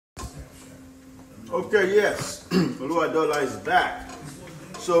Okay, yes, Oluwadola is back.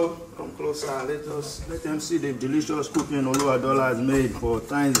 So come closer, let them see the delicious cooking Oluwadola has made for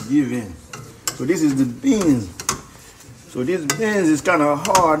Thanksgiving. So this is the beans. So these beans is kind of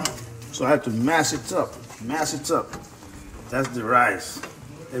hard, so I have to mash it up. Mash it up. That's the rice.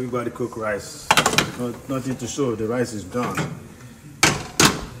 Everybody cook rice. Nothing to show. The rice is done.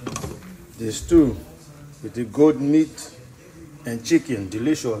 The stew with the goat meat and chicken,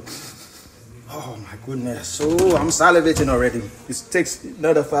 delicious. Oh my goodness, so I'm salivating already. It takes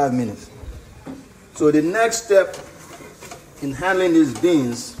another 5 minutes. So the next step in handling these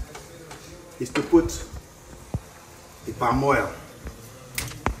beans is to put the palm oil.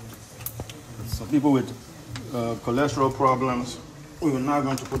 Some people with cholesterol problems, we are not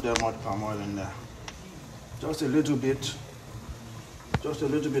going to put that much palm oil in there. Just a little bit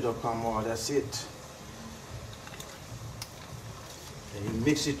of palm oil, that's it. And you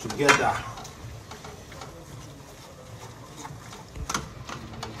mix it together.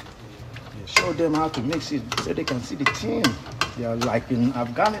 Show them how to mix it so they can see the tin. They are like in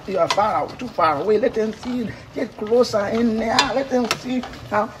Afghanistan, they are too far away. Let them see it. Get closer in there. Let them see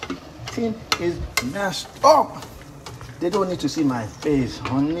how the tin is mashed up. They don't need to see my face,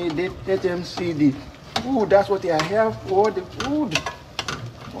 honey. Let them see the food. That's what they are here for, the food.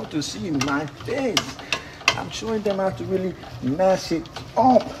 I want to see my face. I'm showing them how to really mash it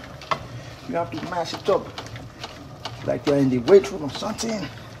up. You have to mash it up like you're in the weight room or something.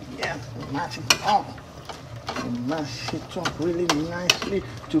 Yes, mash it up. Mash it up really nicely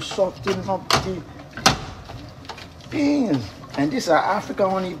to soften up the beans. And these are African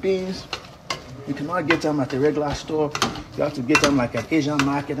honey beans. You cannot get them at a regular store. You have to get them like an Asian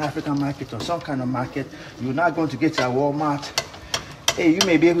market, African market, or some kind of market. You're not going to get it at Walmart. Hey, you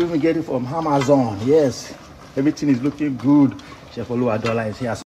may be able to get it from Amazon. Yes, everything is looking good. Chef Oluwadola is here.